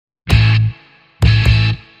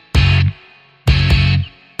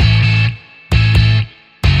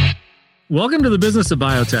Welcome to the Business of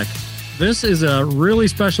Biotech. This is a really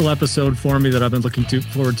special episode for me that I've been looking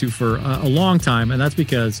forward to for a long time, and that's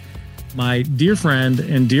because my dear friend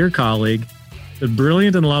and dear colleague, the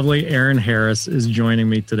brilliant and lovely Erin Harris, is joining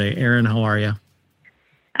me today. Erin, how are you?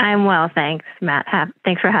 I'm well, thanks, Matt.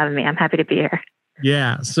 Thanks for having me. I'm happy to be here.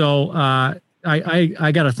 Yeah, so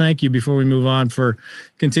I got to thank you before we move on for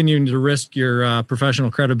continuing to risk your professional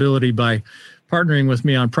credibility by partnering with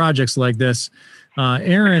me on projects like this.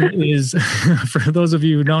 Erin is, for those of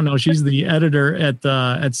you who don't know, she's the editor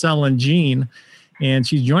at Cell and Gene, and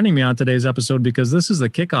she's joining me on today's episode because this is the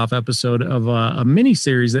kickoff episode of a mini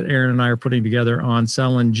series that Erin and I are putting together on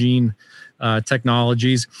Cell and Gene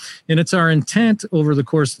technologies, and it's our intent over the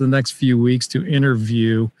course of the next few weeks to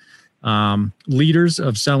interview leaders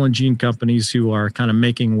of cell and gene companies who are kind of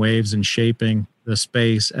making waves and shaping the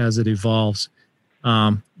space as it evolves.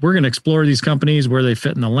 We're going to explore these companies, where they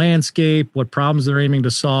fit in the landscape, what problems they're aiming to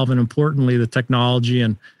solve, and importantly, the technology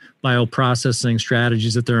and bioprocessing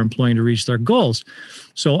strategies that they're employing to reach their goals.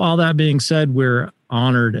 So all that being said, we're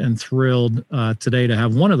honored and thrilled today to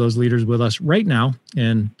have one of those leaders with us right now,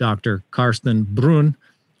 and Dr. Carsten Brunn,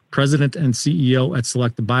 President and CEO at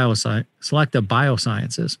Selecta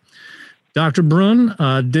Biosciences. Dr.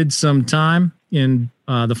 Brunn did some time in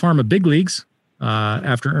the pharma big leagues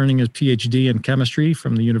after earning his PhD in chemistry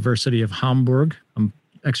from the University of Hamburg. I'm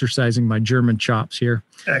exercising my German chops here.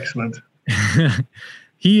 Excellent.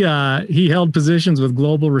 He held positions with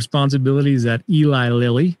global responsibilities at Eli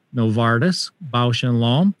Lilly, Novartis, Bausch &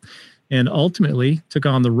 Lomb, and ultimately took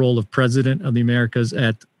on the role of President of the Americas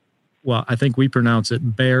at, well, I think we pronounce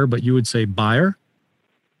it Bayer, but you would say Bayer.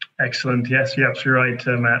 Excellent. Yes, you're absolutely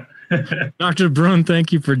right, Matt. Dr. Brunn,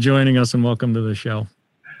 thank you for joining us and welcome to the show.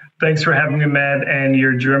 Thanks for having me, Matt. And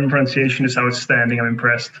your German pronunciation is outstanding. I'm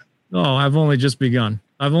impressed. Oh, I've only just begun.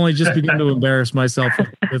 To embarrass myself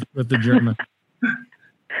with the German.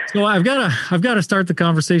 So I've got to start the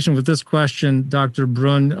conversation with this question, Dr.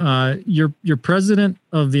 Brunn. You're president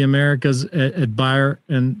of the Americas at Bayer,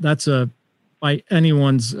 and that's by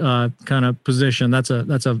anyone's kind of position, that's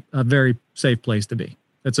a very safe place to be.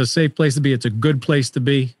 It's a safe place to be. It's a good place to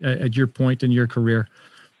be at your point in your career.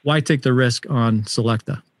 Why take the risk on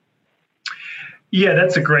Selecta? Yeah,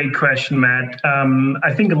 that's a great question, Matt.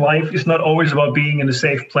 I think life is not always about being in a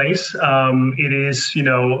safe place. It is,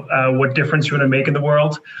 what difference you want to make in the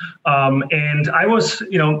world. And I was,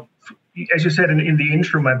 as you said in the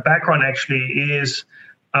intro, my background actually is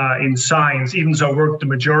in science, even though I worked the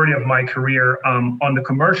majority of my career on the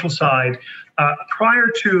commercial side. Prior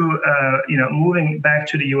to moving back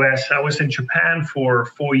to the US, I was in Japan for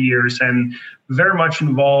 4 years and very much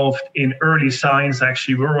involved in early science.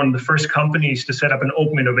 Actually, we were one of the first companies to set up an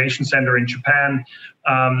open innovation center in Japan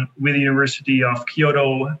with the University of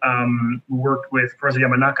Kyoto. We worked with Professor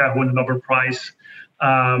Yamanaka, who won the Nobel Prize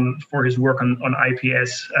for his work on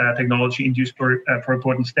iPS technology, induced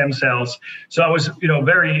pluripotent stem cells. So I was,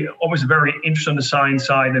 always very interested on the science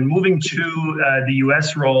side. And moving to the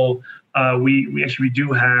US role, we actually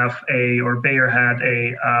do have Bayer had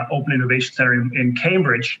a open innovation center in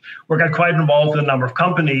Cambridge, where I got quite involved with a number of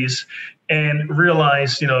companies and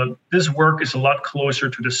realized, this work is a lot closer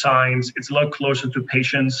to the science. It's a lot closer to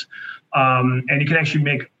patients, and you can actually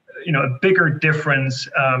make, a bigger difference.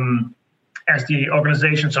 As the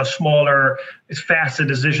organizations are smaller, it's faster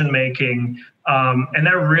decision making, and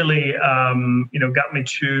that really, got me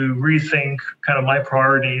to rethink kind of my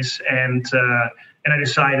priorities, and I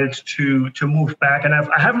decided to move back. And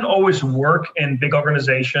I haven't always worked in big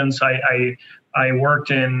organizations. I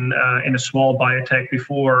worked in a small biotech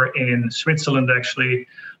before in Switzerland, actually,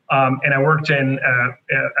 and I worked in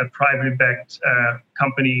a privately backed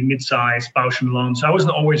company, mid-sized, Bausch & Lomb. So I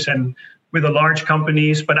wasn't always with the large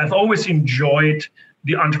companies, but I've always enjoyed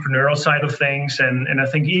the entrepreneurial side of things. And I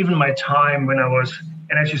think even my time when I was,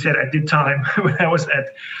 and as you said, I did time when I was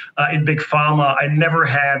in big pharma, I never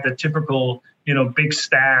had the typical, big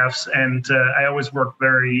staffs. And I always worked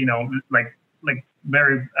very,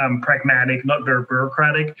 very pragmatic, not very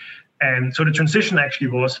bureaucratic. And so the transition actually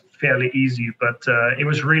was fairly easy, but it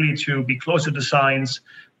was really to be closer to science,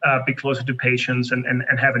 be closer to patients, and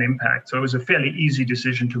have an impact. So it was a fairly easy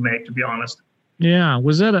decision to make, to be honest. Yeah.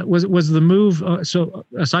 Was the move, so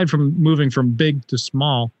aside from moving from big to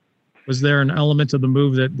small, was there an element of the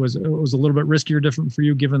move that was a little bit riskier, different for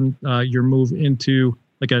you, given your move into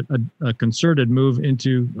like a concerted move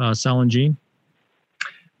into cell and gene?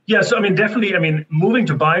 Yeah, so definitely, moving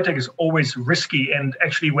to biotech is always risky. And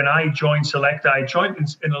actually, when I joined Selecta, I joined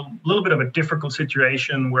in a little bit of a difficult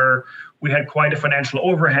situation where we had quite a financial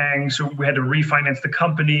overhang. So we had to refinance the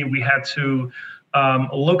company. We had to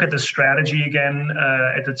look at the strategy again.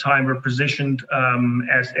 At the time, we're positioned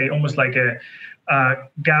as almost like a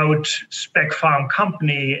gout spec farm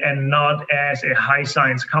company and not as a high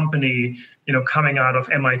science company, coming out of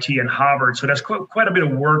MIT and Harvard. So there's quite a bit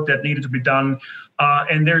of work that needed to be done.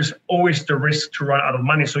 And there's always the risk to run out of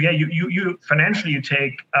money. So yeah, you financially, you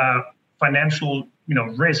take financial,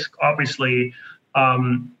 risk, obviously,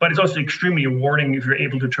 but it's also extremely rewarding if you're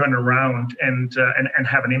able to turn around and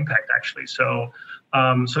have an impact, actually. So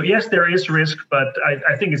yes, there is risk, but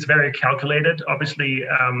I think it's very calculated. Obviously,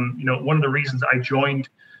 one of the reasons I joined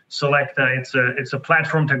Selecta, it's a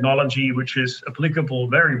platform technology which is applicable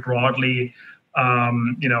very broadly.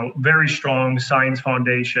 Very strong science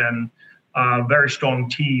foundation, very strong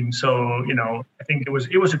team. So I think it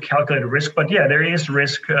was a calculated risk, but yeah, there is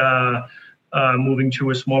risk. Moving to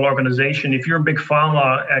a small organization. If you're a big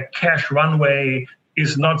pharma, a cash runway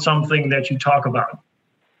is not something that you talk about.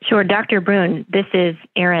 Sure. Dr. Brun, this is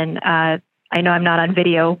Erin. I know I'm not on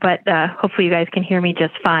video, but hopefully you guys can hear me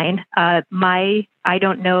just fine. I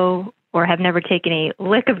don't know or have never taken a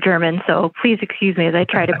lick of German, so please excuse me as I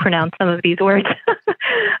try to pronounce some of these words.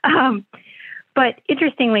 But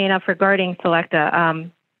interestingly enough, regarding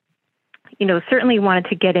Selecta, certainly wanted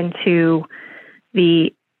to get into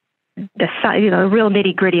the real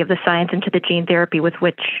nitty gritty of the science into the gene therapy with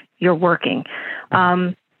which you're working.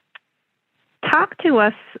 Talk to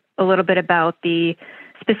us a little bit about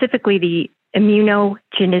specifically the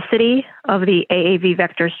immunogenicity of the AAV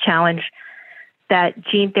vectors challenge that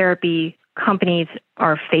gene therapy companies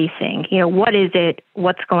are facing. What is it?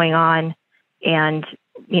 What's going on? And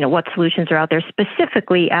what solutions are out there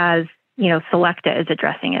specifically as Selecta is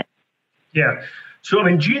addressing it? Yeah. So,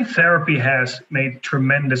 gene therapy has made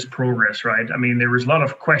tremendous progress, right? There was a lot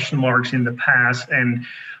of question marks in the past, and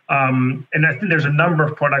I think there's a number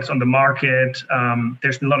of products on the market.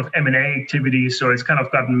 There's been a lot of M&A activity, so it's kind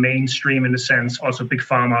of gotten mainstream in a sense, also big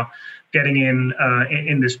pharma getting in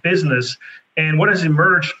this business. And what has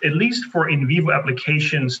emerged, at least for in vivo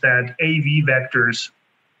applications, that AAV vectors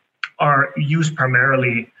are used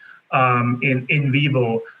primarily in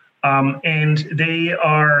vivo. And they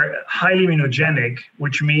are highly immunogenic,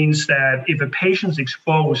 which means that if a patient's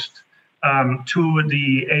exposed to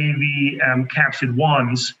the AAV capsid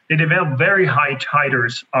 1s, they develop very high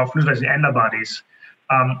titers of neutralizing antibodies,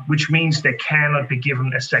 which means they cannot be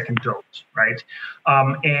given a second dose, right?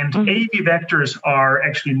 And AAV vectors are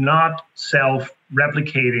actually not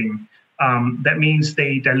self-replicating. That means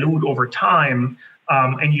they dilute over time,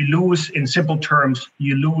 and you lose, in simple terms,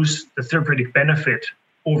 you lose the therapeutic benefit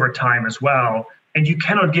over time as well, and you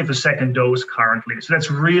cannot give a second dose currently. So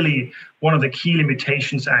that's really one of the key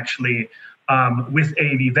limitations, actually, with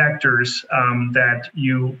AAV vectors, that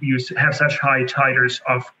you have such high titers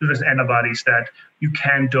of neutralizing antibodies that you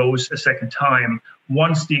can dose a second time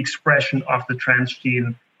once the expression of the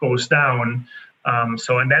transgene goes down.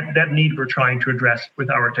 And that need we're trying to address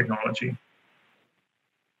with our technology.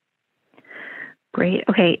 Great.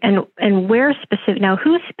 Okay. And where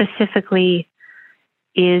who specifically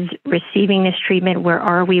is receiving this treatment? Where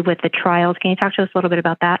are we with the trials? Can you talk to us a little bit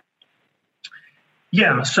about that?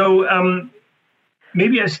 Yeah, so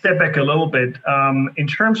maybe I step back a little bit. In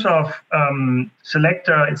terms of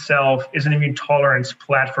Selecta itself is an immune tolerance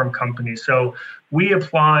platform company. So we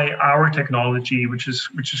apply our technology, which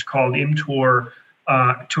is called ImmTOR,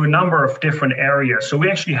 to a number of different areas. So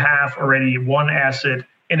we actually have already one asset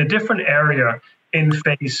in a different area in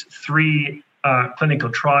phase 3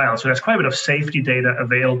 clinical trial. So there's quite a bit of safety data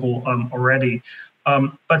available already.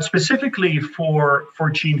 But specifically for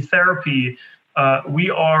gene therapy, we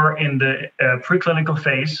are in the preclinical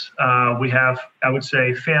phase. We have, I would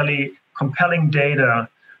say, fairly compelling data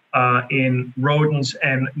in rodents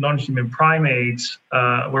and non-human primates,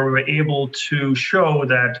 where we were able to show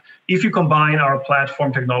that if you combine our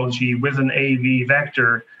platform technology with an AAV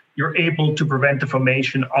vector, you're able to prevent the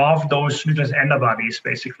formation of those neutralizing antibodies,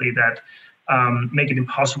 basically, that make it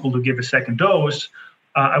impossible to give a second dose.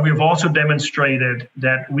 And we've also demonstrated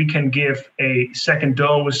that we can give a second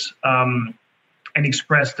dose and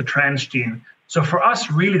express the transgene. So for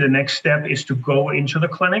us, really, the next step is to go into the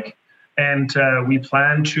clinic, and we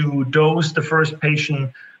plan to dose the first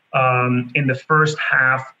patient in the first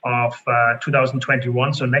half of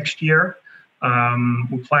 2021, so next year.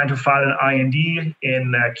 We plan to file an IND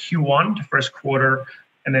in Q1, the first quarter,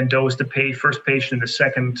 and then dose the first patient in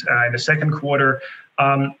the second quarter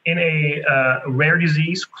in a rare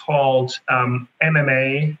disease called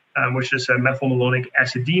MMA, which is a methylmalonic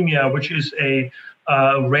acidemia, which is a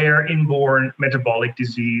rare inborn metabolic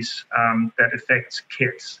disease that affects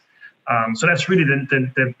kids. So that's really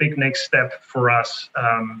the big next step for us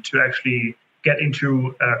to actually get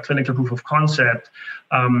into clinical proof of concept.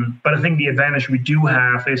 But I think the advantage we do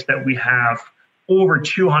have is that we have over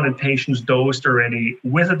 200 patients dosed already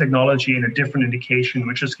with the technology in a different indication,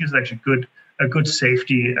 which just gives actually a good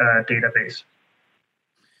safety database.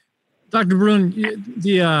 Dr. Brun,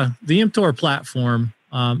 the ImmTOR platform,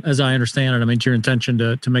 as I understand it, I mean, it's your intention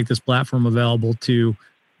to make this platform available to,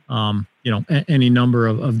 any number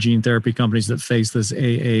of gene therapy companies that face this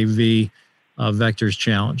AAV vectors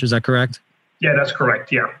challenge. Is that correct? Yeah, that's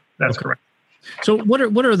correct. Yeah, that's correct. So what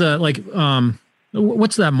are the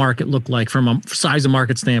what's that market look like from a size of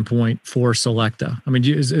market standpoint for Selecta? I mean,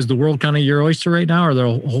 is the world kind of your oyster right now? Are there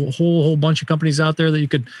a whole bunch of companies out there that you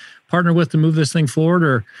could partner with to move this thing forward,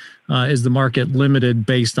 or is the market limited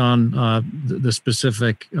based on the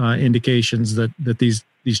specific indications that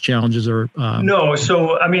these challenges are? No,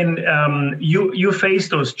 so I mean, you face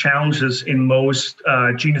those challenges in most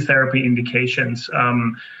gene therapy indications.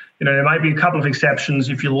 There might be a couple of exceptions.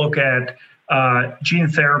 If you look at gene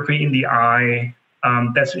therapy in the eye,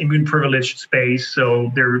 that's an immune privileged space,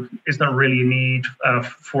 so there is not really a need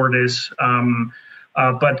for this.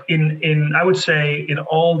 But in I would say in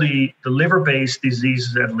all the liver-based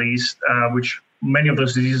diseases, at least, which many of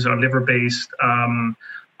those diseases are liver-based,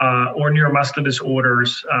 or neuromuscular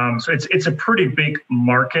disorders, so it's a pretty big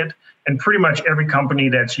market, and pretty much every company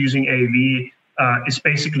that's using AAV is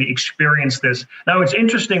basically experienced this. Now it's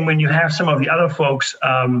interesting when you have some of the other folks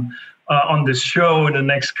on this show in the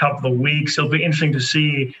next couple of weeks. It'll be interesting to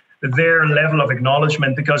see their level of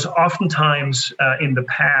acknowledgement, because oftentimes in the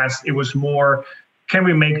past it was more, can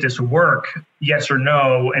we make this work? Yes or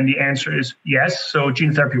no? And the answer is yes. So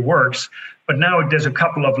gene therapy works. But now there's a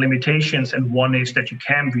couple of limitations, and one is that you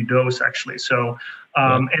can redose actually. So,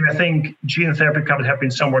 and I think gene therapy companies have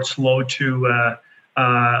been somewhat slow to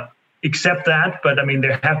accept that. But I mean,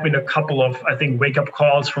 there have been a couple of, I think, wake-up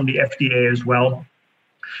calls from the FDA as well.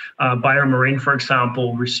 BioMarin, for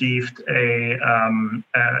example, received a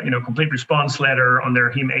complete response letter on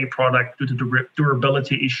their Hem A product due to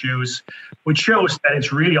durability issues, which shows that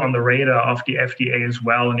it's really on the radar of the FDA as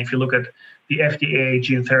well. And if you look at the FDA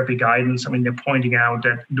gene therapy guidance, I mean, they're pointing out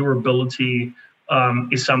that durability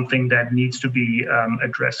is something that needs to be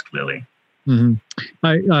addressed clearly.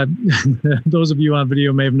 Mm-hmm. Those of you on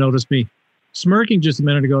video may have noticed me smirking just a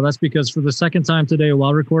minute ago. That's because for the second time today,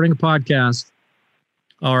 while recording a podcast,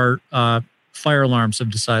 our fire alarms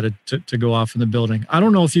have decided to go off in the building. I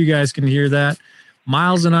don't know if you guys can hear that.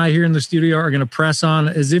 Miles and I here in the studio are going to press on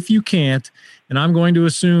as if you can't, and I'm going to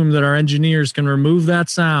assume that our engineers can remove that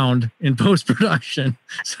sound in post-production,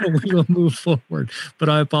 so we will move forward. But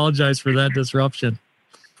I apologize for that disruption.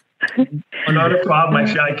 Not a problem.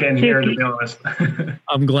 Actually, I can hear, to be honest.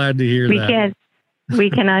 I'm glad to hear that.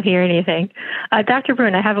 We cannot hear anything. Dr.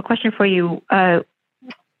 Brun, I have a question for you.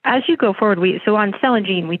 As you go forward, so on Cell and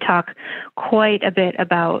Gene, we talk quite a bit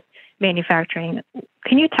about manufacturing.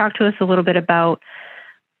 Can you talk to us a little bit about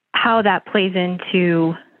how that plays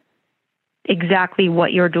into exactly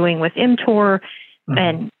what you're doing with ImmTOR,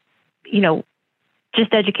 and,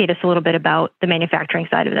 just educate us a little bit about the manufacturing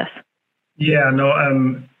side of this? Yeah, no,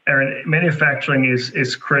 Erin, manufacturing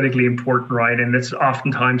is critically important, right? And it's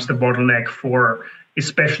oftentimes the bottleneck for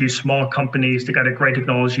especially small companies. They got a great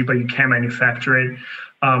technology, but you can't manufacture it.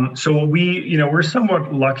 So we're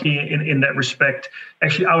somewhat lucky in that respect.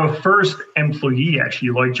 Actually, our first employee,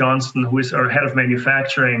 Lloyd Johnston, who is our head of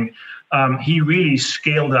manufacturing, he really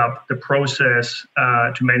scaled up the process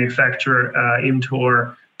to manufacture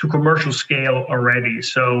ImmTOR to commercial scale already.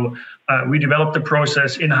 So we developed the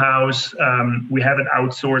process in-house. We have it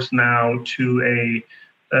outsourced now to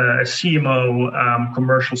a CMO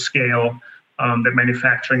commercial scale. That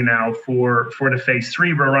manufacturing now for the phase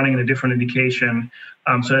 3, we're running in a different indication.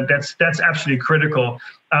 So that's absolutely critical.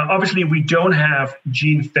 Obviously, we don't have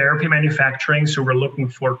gene therapy manufacturing, so we're looking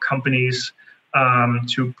for companies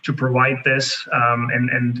to provide this.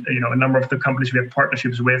 And a number of the companies we have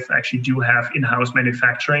partnerships with actually do have in-house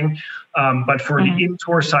manufacturing. But for the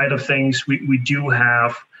ImmTOR side of things, we do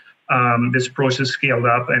have this process scaled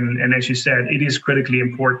up, and as you said, it is critically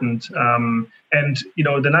important. And the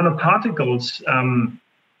nanoparticles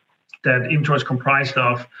that ImmTOR is comprised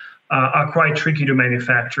of are quite tricky to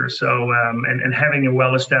manufacture. So and having a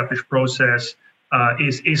well-established process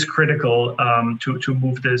is critical to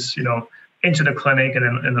move this into the clinic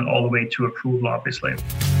and then all the way to approval, obviously.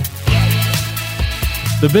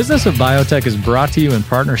 The Business of Biotech is brought to you in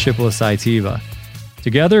partnership with Cytiva.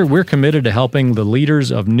 Together, we're committed to helping the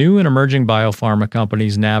leaders of new and emerging biopharma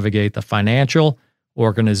companies navigate the financial,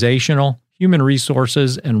 organizational, human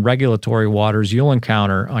resources, and regulatory waters you'll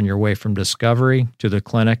encounter on your way from discovery to the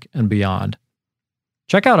clinic and beyond.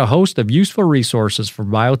 Check out a host of useful resources for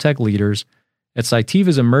biotech leaders at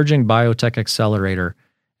Cytiva's Emerging Biotech Accelerator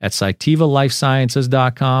at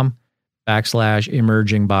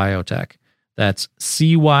cytivalifesciences.com/emerging biotech. That's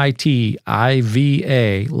CYTIVA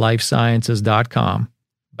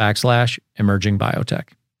lifesciences.com/emerging biotech.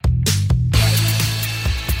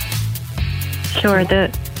 Sure.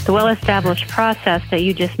 The well-established process that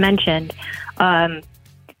you just mentioned, to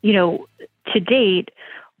date,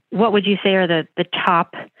 what would you say are the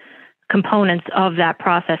top components of that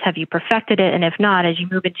process? Have you perfected it? And if not, as you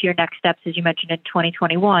move into your next steps, as you mentioned in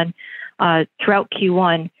 2021, throughout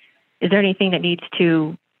Q1, is there anything that needs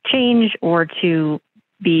to change or to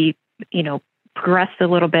be, progressed a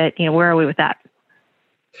little bit? Where are we with that?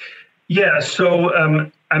 Yeah,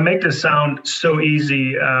 so I make this sound so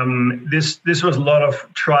easy. This was a lot of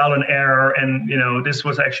trial and error, and this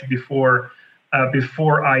was actually before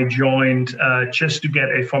I joined, just to get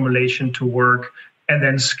a formulation to work and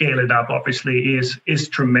then scale it up. Obviously, is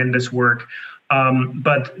tremendous work.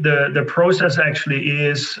 But the process actually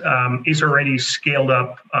is already scaled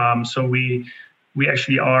up. So we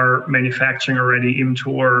actually are manufacturing already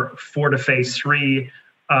ImmTOR for the phase 3.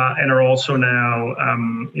 And are also now,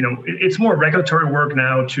 it's more regulatory work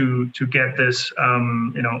now to get this,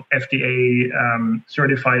 FDA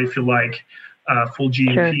certified, if you like, full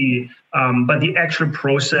GMP. Sure. But the actual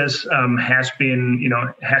process has been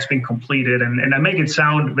completed, and I make it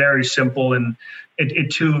sound very simple, and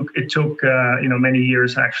it took many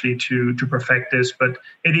years actually to perfect this, but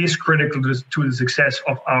it is critical to the success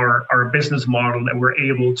of our business model that we're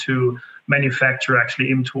able to manufacture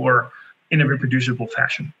actually ImmTOR in a reproducible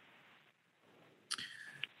fashion.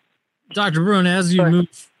 Dr. Bruin, as you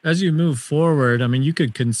move forward, I mean, you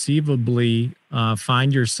could conceivably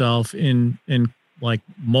find yourself in like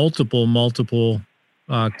multiple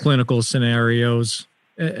clinical scenarios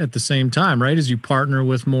at the same time, right? As you partner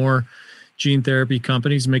with more gene therapy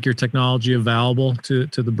companies, make your technology available to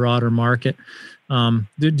the broader market. Do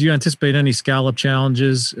you anticipate any scale-up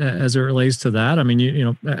challenges as it relates to that? I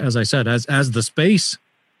mean, as I said, as the space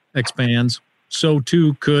expands, so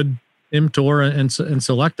too could ImmTOR and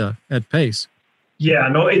Selecta at pace. Yeah,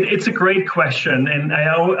 no, it's a great question, and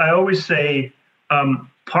I always say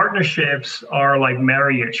partnerships are like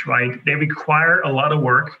marriage, right? They require a lot of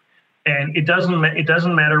work, and it doesn't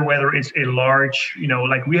matter whether it's a large,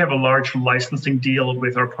 like we have a large licensing deal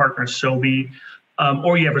with our partner Sobi,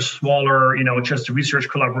 or you have a smaller, just a research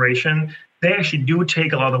collaboration. They actually do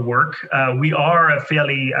take a lot of work. We are a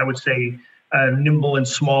fairly, I would say, nimble and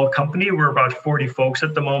small company. We're about 40 folks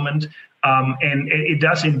at the moment. And it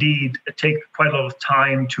does indeed take quite a lot of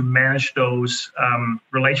time to manage those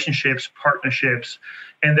relationships, partnerships.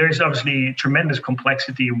 And there's obviously tremendous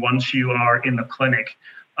complexity once you are in the clinic.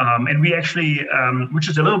 And we actually, which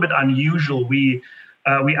is a little bit unusual, we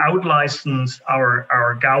out-license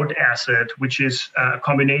our gout asset, which is a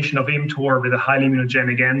combination of ImmTOR with a highly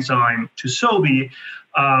immunogenic enzyme, to Sobi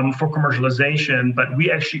for commercialization. But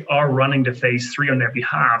we actually are running the phase 3 on their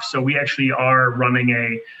behalf. So we actually are running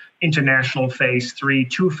a international phase 3,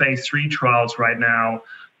 2 phase 3 trials right now,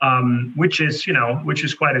 which is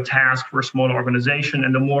quite a task for a smaller organization.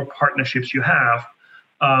 And the more partnerships you have,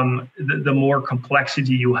 the more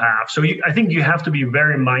complexity you have. So I think you have to be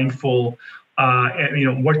very mindful,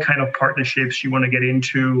 what kind of partnerships you want to get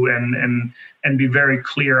into, and be very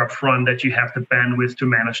clear up front that you have the bandwidth to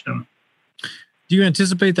manage them. Do you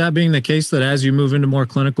anticipate that being the case, that as you move into more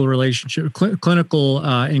clinical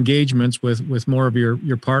engagements with more of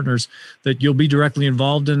your partners, that you'll be directly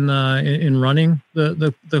involved in running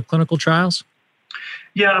the clinical trials?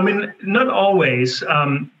 Yeah, I mean, not always.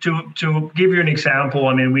 To give you an example,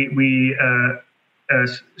 I mean, we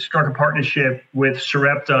struck a partnership with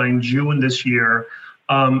Sarepta in June this year.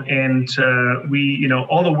 And we,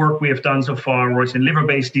 all the work we have done so far was in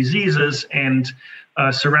liver-based diseases, and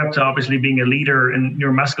Sarepta, obviously being a leader in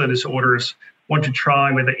neuromuscular disorders, want to try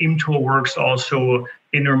whether ImmTOR works also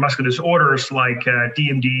in neuromuscular disorders like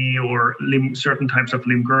DMD or certain types of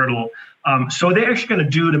limb-girdle. So they're actually going to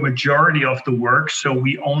do the majority of the work. So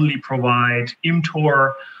we only provide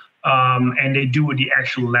ImmTOR, and they do the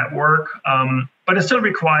actual lab work. But it still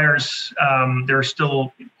requires, there are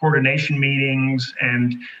still coordination meetings,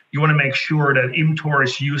 and you want to make sure that ImmTOR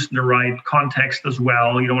is used in the right context as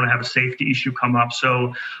well. You don't want to have a safety issue come up.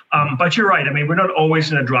 So, but you're right. I mean, we're not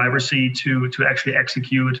always in a driver's seat to actually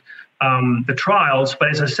execute the trials. But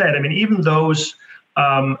as I said, I mean, even those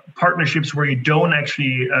partnerships where you don't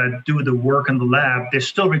actually do the work in the lab, they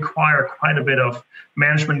still require quite a bit of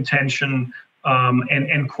management attention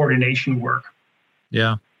and coordination work.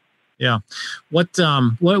 Yeah. Yeah. What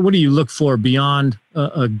do you look for beyond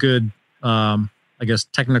a good I guess,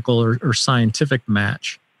 technical or scientific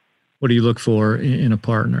match? What do you look for in a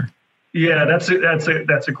partner? Yeah, that's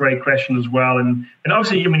a great question as well. And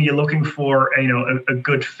obviously, I mean, you're looking for a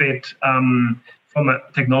good fit from a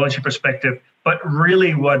technology perspective. But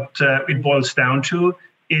really, what it boils down to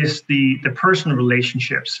is the personal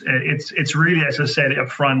relationships. It's really, as I said up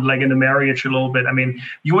front, like in the marriage a little bit. I mean,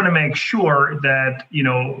 you want to make sure that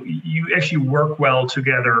you actually work well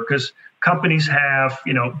together, because companies have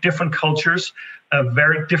different cultures,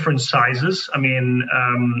 very different sizes. I mean,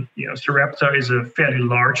 Sarepta is a fairly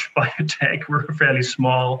large biotech. We're fairly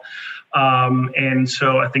small, and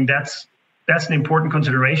so I think that's an important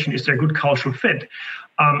consideration. Is there a good cultural fit?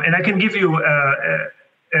 And I can give you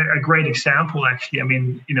a great example, actually. I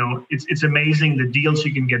mean, it's amazing the deals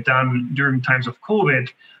you can get done during times of COVID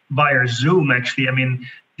via Zoom, actually. I mean,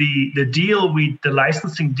 the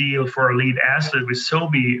licensing deal for our lead asset with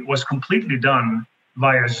Sobi was completely done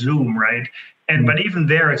via Zoom, right? But even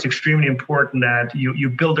there, it's extremely important that you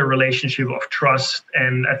build a relationship of trust.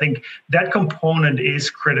 And I think that component is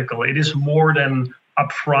critical. It is more than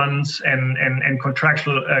upfronts and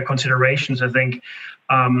contractual considerations. I think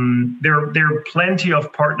there are plenty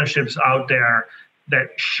of partnerships out there that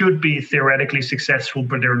should be theoretically successful,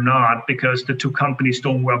 but they're not, because the two companies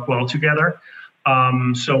don't work well together.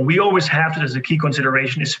 So we always have it as a key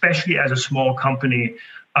consideration, especially as a small company.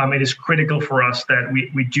 It is critical for us that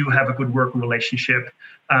we do have a good working relationship,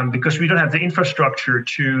 because we don't have the infrastructure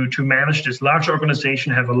to manage this. Large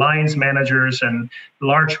organization have alliance managers and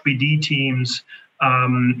large BD teams.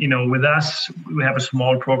 With us, we have a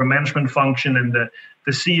small program management function, and the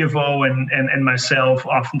CFO and myself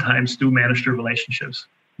oftentimes do manage the relationships.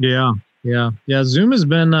 Yeah. Zoom has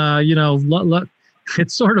been,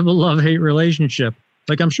 it's sort of a love-hate relationship.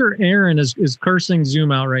 Like, I'm sure Aaron is cursing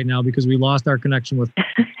Zoom out right now because we lost our connection with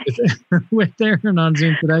Aaron on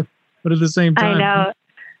Zoom today. But at the same time, I know.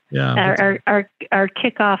 Yeah. Our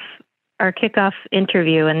kickoff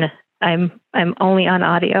interview, and I'm only on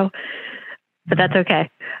audio, but that's okay.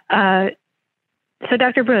 So,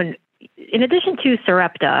 Dr. Brun, in addition to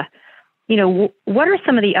Sarepta, what are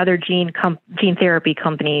some of the other gene therapy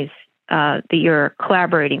companies that you're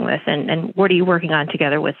collaborating with, and what are you working on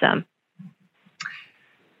together with them?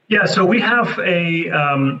 Yeah, so we have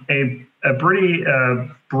a pretty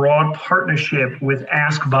broad partnership with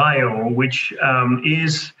AskBio, which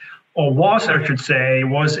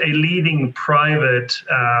was a leading private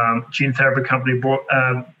gene therapy company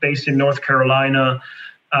based in North Carolina,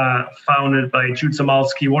 founded by Jude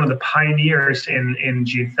Zamalski, one of the pioneers in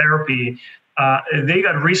gene therapy. They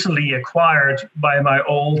got recently acquired by my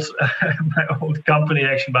old company,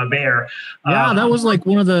 actually, by Bayer. Yeah, that was like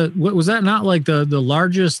one of the. Was that not like the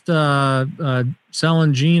largest cell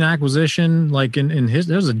and gene acquisition? Like in his,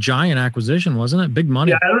 there was a giant acquisition, wasn't it? Big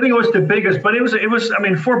money. Yeah, I don't think it was the biggest, but it was. I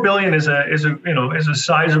mean, $4 billion is a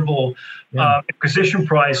sizable acquisition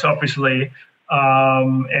price, obviously,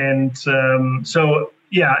 so.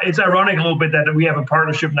 Yeah, it's ironic a little bit that we have a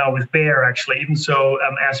partnership now with Bayer, actually, even so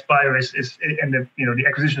AskBio is and the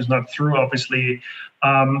acquisition is not through, obviously.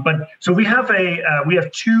 But so we have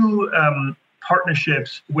two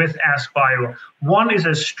partnerships with AskBio. One is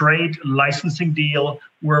a straight licensing deal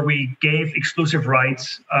where we gave exclusive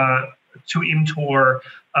rights to ImmTOR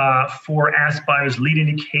for AskBio's lead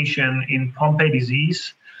indication in Pompe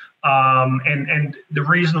disease. And the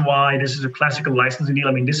reason why this is a classical licensing deal,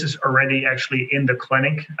 I mean, this is already actually in the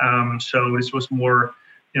clinic. So this was more,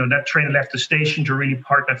 that train left the station to really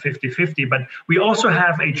partner 50-50. But we also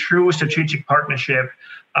have a true strategic partnership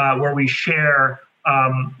where we share,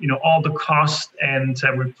 all the costs, and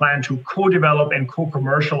we plan to co-develop and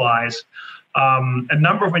co-commercialize a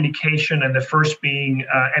number of indications, and the first being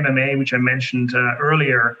MMA, which I mentioned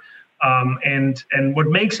earlier. And what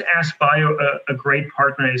makes AskBio a great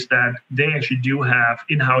partner is that they actually do have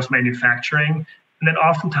in-house manufacturing, and that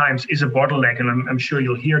oftentimes is a bottleneck. And I'm sure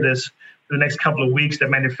you'll hear this in the next couple of weeks, that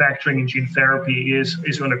manufacturing in gene therapy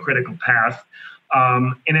is on a critical path.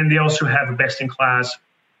 And then they also have a best-in-class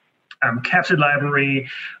capsid library,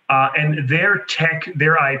 and their tech,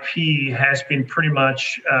 their IP has been pretty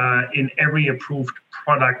much in every approved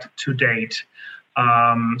product to date.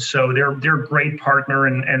 So they're a great partner,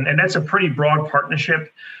 and that's a pretty broad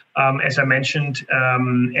partnership, as I mentioned,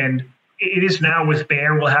 and it is now with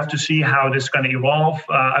Bayer. We'll have to see how this is going to evolve.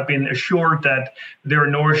 I've been assured that there are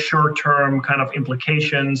no short-term kind of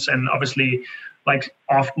implications, and obviously, like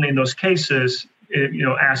often in those cases,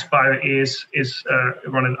 AskBio is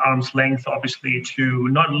run at arm's length, obviously, to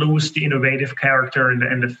not lose the innovative character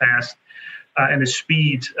and the fast and the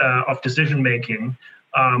speed of decision making.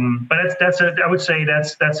 But I would say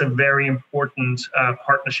that's a very important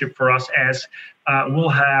partnership for us, as we'll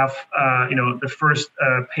have the first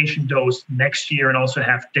patient dose next year, and also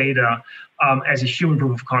have data as a human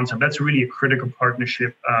proof of concept. That's really a critical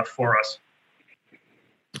partnership for us.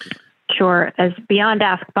 Sure. As beyond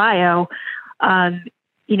AskBio, as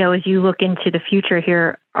you look into the future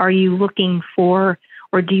here, are you looking for,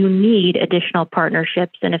 or do you need additional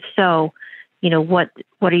partnerships? And if so, what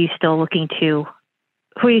are you still looking to?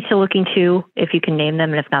 Who are you still looking to, if you can name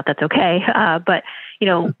them, and if not, that's okay. But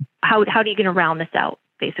how are you going to round this out,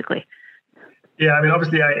 basically? Yeah, I mean,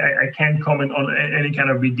 obviously, I can't comment on any kind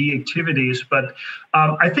of BD activities, but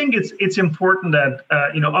I think it's important that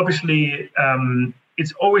obviously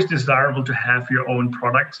it's always desirable to have your own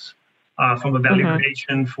products from a value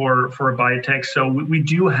creation for a biotech. So we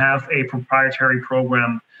do have a proprietary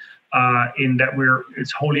program in that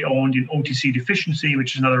it's wholly owned in OTC deficiency,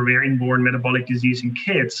 which is another rare inborn metabolic disease in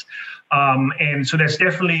kids. And so there's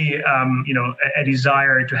definitely, a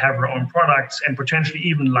desire to have our own products and potentially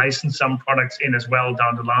even license some products in as well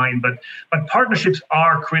down the line. But partnerships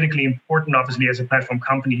are critically important, obviously, as a platform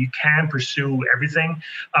company. You can pursue everything.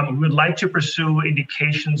 We would like to pursue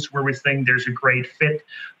indications where we think there's a great fit,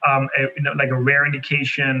 like a rare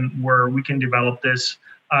indication where we can develop this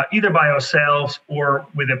either by ourselves or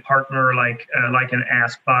with a partner like an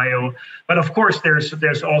AskBio. But of course,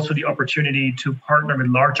 there's also the opportunity to partner with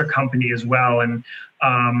larger company as well, and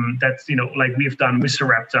that's like we've done with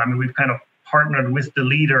Sarepta. I mean, we've kind of partnered with the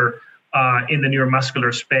leader in the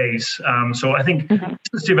neuromuscular space. So I think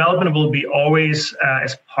business development will be always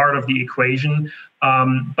as part of the equation.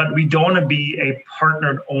 But we don't want to be a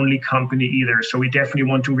partnered-only company either. So we definitely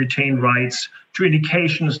want to retain rights to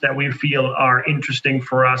indications that we feel are interesting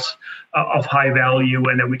for us, of high value,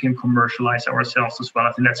 and that we can commercialize ourselves as well.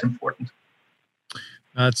 I think that's important.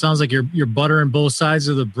 It sounds like you're buttering both sides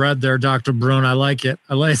of the bread there, Dr. Brun. I like it.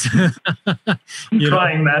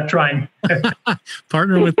 Trying, Matt, trying.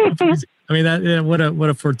 Partner with companies. I mean, what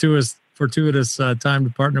a fortuitous time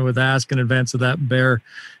to partner with Ask in advance of that Bayer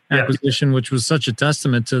acquisition, which was such a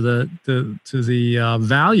testament to the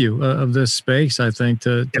value of this space, I think,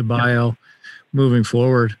 to bio moving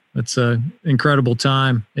forward. It's an incredible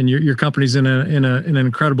time, and your company's in an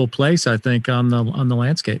incredible place, I think, on the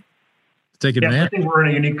landscape. Take advantage. Yeah, I think we're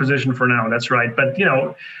in a unique position for now. That's right. But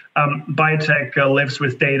biotech lives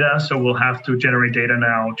with data, so we'll have to generate data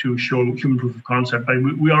now to show human proof of concept. But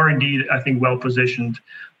we are indeed, I think, well positioned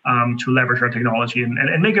to leverage our technology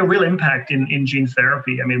and make a real impact in gene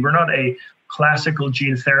therapy. I mean, we're not a classical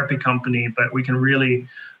gene therapy company, but we can really,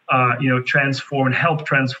 help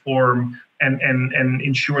transform and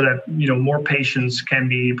ensure that more patients can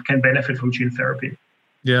benefit from gene therapy.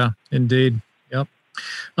 Yeah, indeed. Yep.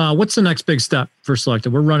 What's the next big step for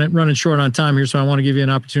Selecta? We're running short on time here, so I want to give you an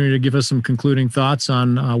opportunity to give us some concluding thoughts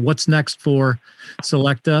on what's next for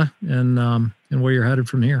Selecta and where you're headed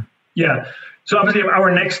from here. Yeah. So obviously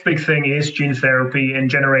our next big thing is gene therapy and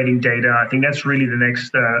generating data. I think that's really the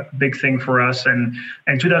next big thing for us. And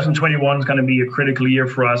 2021 is going to be a critical year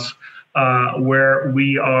for us, where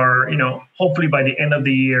we are, hopefully by the end of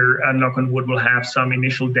the year, knock on wood, we'll have some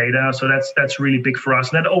initial data. So that's really big for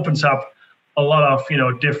us. And that opens up a lot of,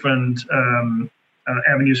 different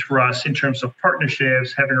avenues for us in terms of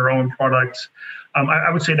partnerships, having our own products.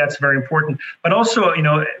 I would say that's very important. But also,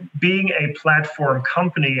 being a platform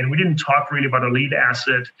company, and we didn't talk really about a lead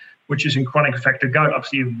asset, which is in chronic refractory gout,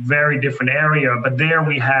 obviously a very different area. But there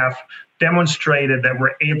we have demonstrated that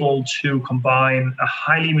we're able to combine a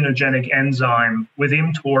highly immunogenic enzyme with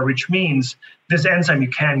ImmTOR, which means this enzyme you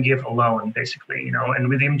can give alone, basically, and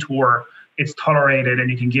with ImmTOR, it's tolerated and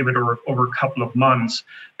you can give it over a couple of months.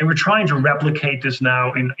 And we're trying to replicate this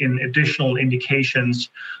now in additional indications.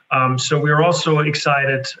 So we're also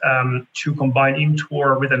excited to combine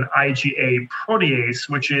ImmTOR with an IgA protease,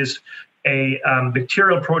 which is a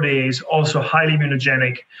bacterial protease, also highly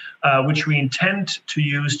immunogenic, which we intend to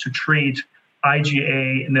use to treat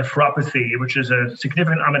IgA nephropathy, which is a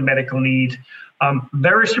significant unmet medical need.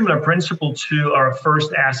 Very similar principle to our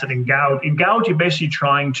first asset in gout. In gout, you're basically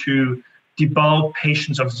trying to debulk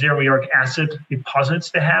patients of zero uric acid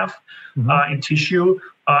deposits they have in tissue.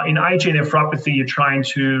 In IgA nephropathy, you're trying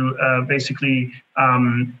to basically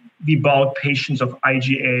debulk patients of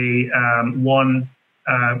IgA1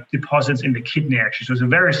 deposits in the kidney, actually. So it's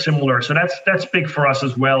very similar. So that's big for us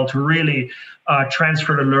as well, to really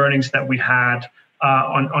transfer the learnings that we had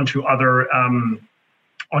onto other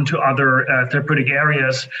therapeutic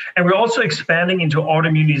areas. And we're also expanding into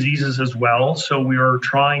autoimmune diseases as well. So we are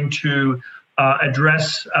trying to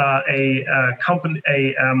address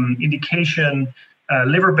indication,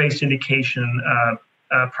 liver-based indication,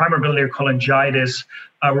 primary biliary cholangitis,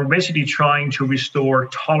 we're basically trying to restore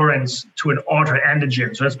tolerance to an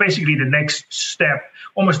autoantigen. So that's basically the next step,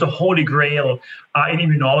 almost the holy grail in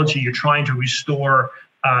immunology. You're trying to restore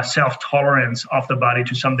self-tolerance of the body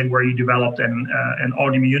to something where you developed an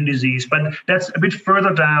autoimmune disease. But that's a bit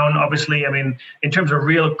further down, obviously. I mean, in terms of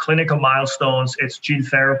real clinical milestones, it's gene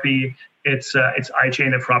therapy, it's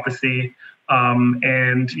IgA nephropathy.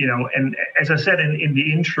 And as I said in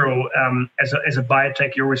the intro, as a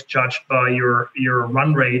biotech, you're always judged by your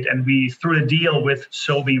run rate. And through the deal with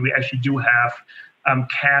Sobi, we actually do have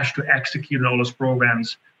cash to execute all those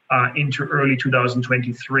programs into early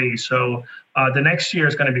 2023. So the next year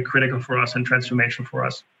is going to be critical for us and transformational for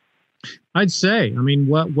us. I'd say, I mean,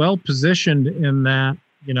 well positioned in that,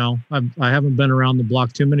 I haven't been around the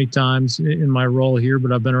block too many times in my role here,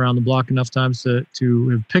 but I've been around the block enough times to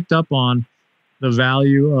have picked up on the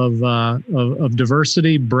value of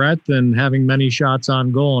diversity, breadth, and having many shots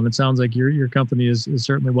on goal. And it sounds like your company is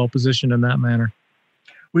certainly well positioned in that manner.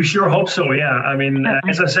 We sure hope so, yeah. I mean,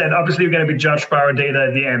 as I said, obviously we're going to be judged by our data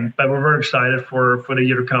at the end, but we're very excited for the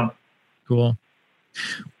year to come. Cool.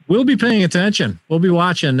 We'll be paying attention. We'll be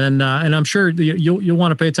watching, and I'm sure you'll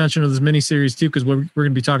want to pay attention to this mini-series too, because we're going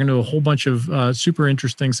to be talking to a whole bunch of super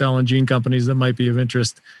interesting cell and gene companies that might be of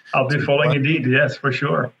interest. I'll be following indeed, yes, for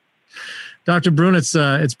sure. Dr. Brun, it's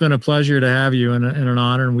been a pleasure to have you and an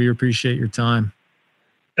honor, and we appreciate your time.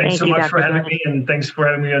 Thanks so much for having me, and thanks for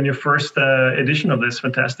having me on your first edition of this.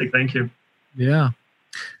 Fantastic. Thank you. Yeah.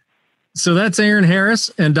 So that's Aaron Harris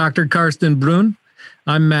and Dr. Carsten Brun.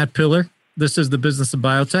 I'm Matt Pillar. This is The Business of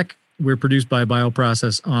Biotech. We're produced by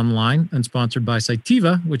Bioprocess Online and sponsored by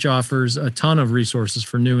Cytiva, which offers a ton of resources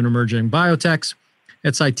for new and emerging biotechs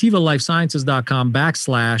at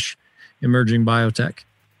cytivalifesciences.com/emerging biotech.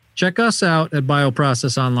 Check us out at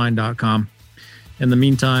bioprocessonline.com. In the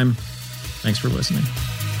meantime, thanks for listening.